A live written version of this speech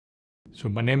So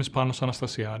my name is Panos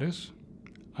Anastasiadis.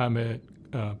 I'm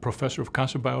a professor of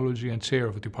cancer biology and chair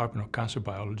of the Department of Cancer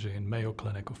Biology in Mayo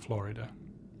Clinic of Florida.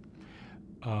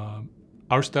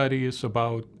 Our study is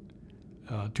about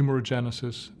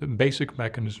tumorigenesis, the basic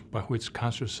mechanism by which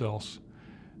cancer cells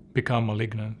become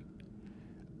malignant.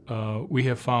 We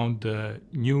have found a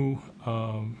new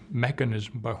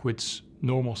mechanism by which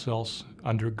normal cells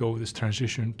undergo this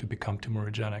transition to become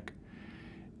tumorigenic.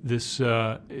 This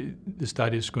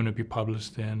study is going to be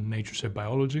published in Nature Cell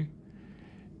Biology,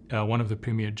 one of the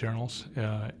premier journals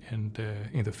in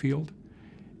the field.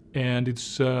 And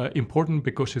it's important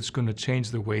because it's going to change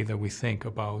the way that we think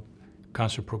about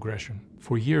cancer progression.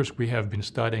 For years, we have been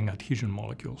studying adhesion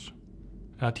molecules.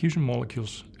 Adhesion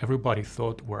molecules, everybody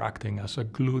thought were acting as a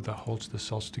glue that holds the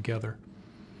cells together.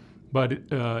 But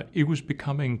it was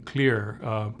becoming clear,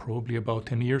 probably about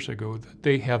 10 years ago, that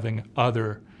they having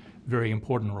other very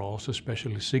important roles,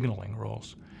 especially signaling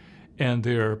roles. And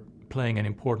they're playing an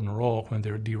important role when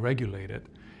they're deregulated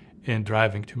in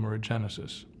driving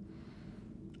tumorigenesis.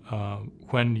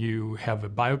 When you have a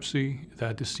biopsy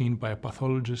that is seen by a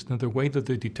pathologist, and the way that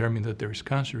they determine that there is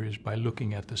cancer is by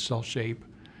looking at the cell shape.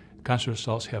 Cancer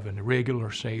cells have an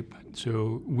irregular shape,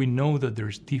 so we know that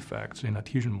there's defects in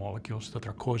adhesion molecules that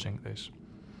are causing this.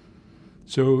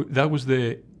 So that was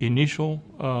the initial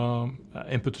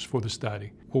impetus for the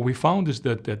study. What we found is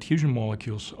that the adhesion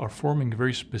molecules are forming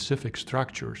very specific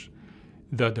structures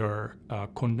that are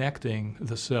connecting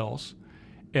the cells,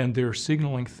 and they're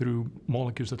signaling through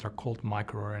molecules that are called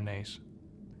microRNAs.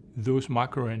 Those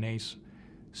microRNAs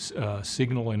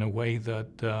signal in a way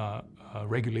that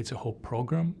regulates a whole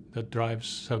program that drives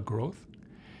cell growth.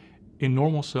 In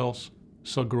normal cells,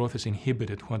 cell growth is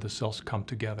inhibited when the cells come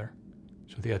together.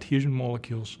 So the adhesion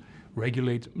molecules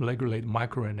regulate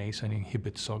microRNAs and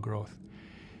inhibit cell growth.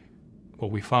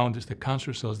 What we found is that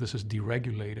cancer cells, this is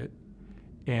deregulated,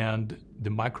 and the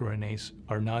microRNAs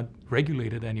are not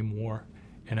regulated anymore,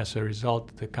 and as a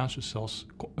result, the cancer cells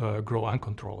grow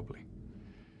uncontrollably.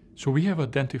 So we have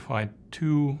identified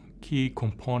two key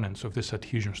components of these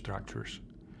adhesion structures.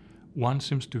 One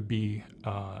seems to be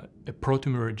a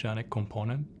pro-tumorigenic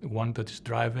component, one that is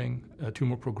driving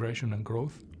tumor progression and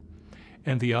growth,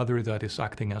 and the other that is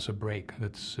acting as a brake,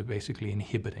 that's basically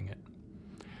inhibiting it.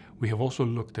 We have also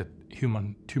looked at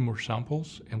human tumor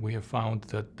samples, and we have found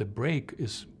that the brake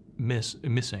is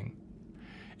missing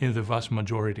in the vast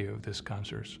majority of these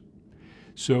cancers.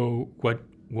 So what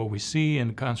we see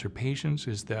in cancer patients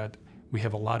is that we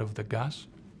have a lot of the gas,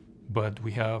 but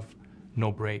we have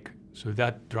no brake. So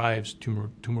that drives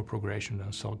tumor progression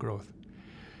and cell growth.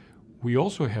 We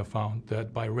also have found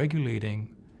that by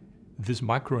regulating these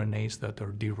microRNAs that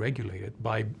are deregulated,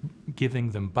 by giving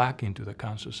them back into the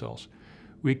cancer cells,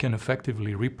 we can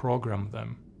effectively reprogram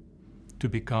them to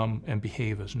become and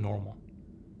behave as normal.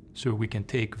 So we can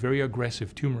take very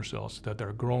aggressive tumor cells that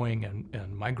are growing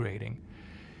and migrating,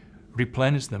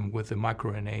 replenish them with the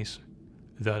microRNAs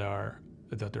that are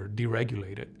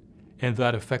deregulated, and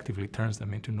that effectively turns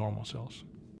them into normal cells.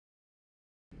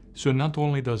 So not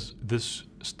only does this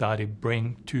study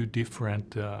bring two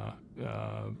different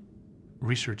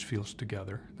research fields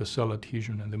together, the cell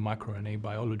adhesion and the microRNA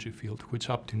biology field, which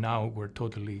up to now were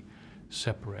totally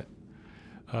separate.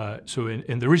 So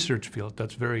in the research field,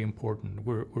 that's very important.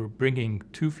 We're bringing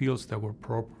two fields that were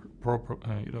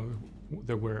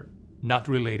that were not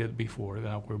related before.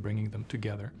 Now we're bringing them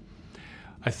together.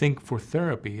 I think for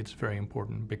therapy, it's very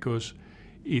important because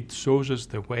it shows us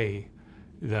the way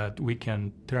that we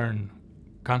can turn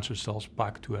cancer cells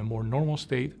back to a more normal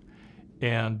state.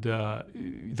 And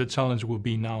the challenge will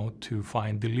be now to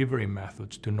find delivery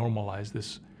methods to normalize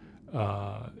this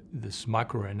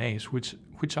microRNAs,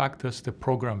 which act as the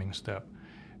programming step.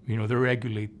 They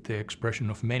regulate the expression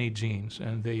of many genes,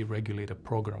 and they regulate a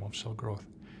program of cell growth.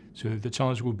 So the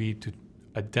challenge will be to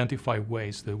identify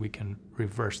ways that we can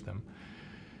reverse them.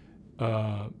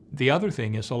 The other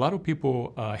thing is a lot of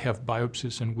people have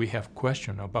biopsies, and we have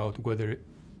question about whether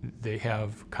they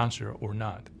have cancer or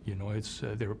not.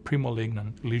 They're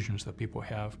premalignant lesions that people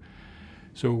have.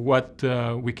 So what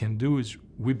we can do is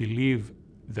we believe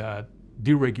that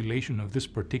deregulation of this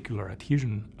particular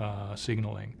adhesion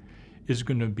signaling is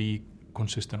going to be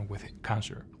consistent with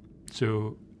cancer.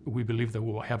 So we believe that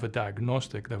we'll have a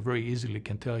diagnostic that very easily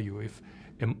can tell you if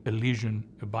a lesion,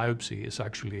 a biopsy, is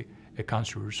actually a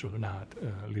cancerous or not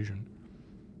lesion.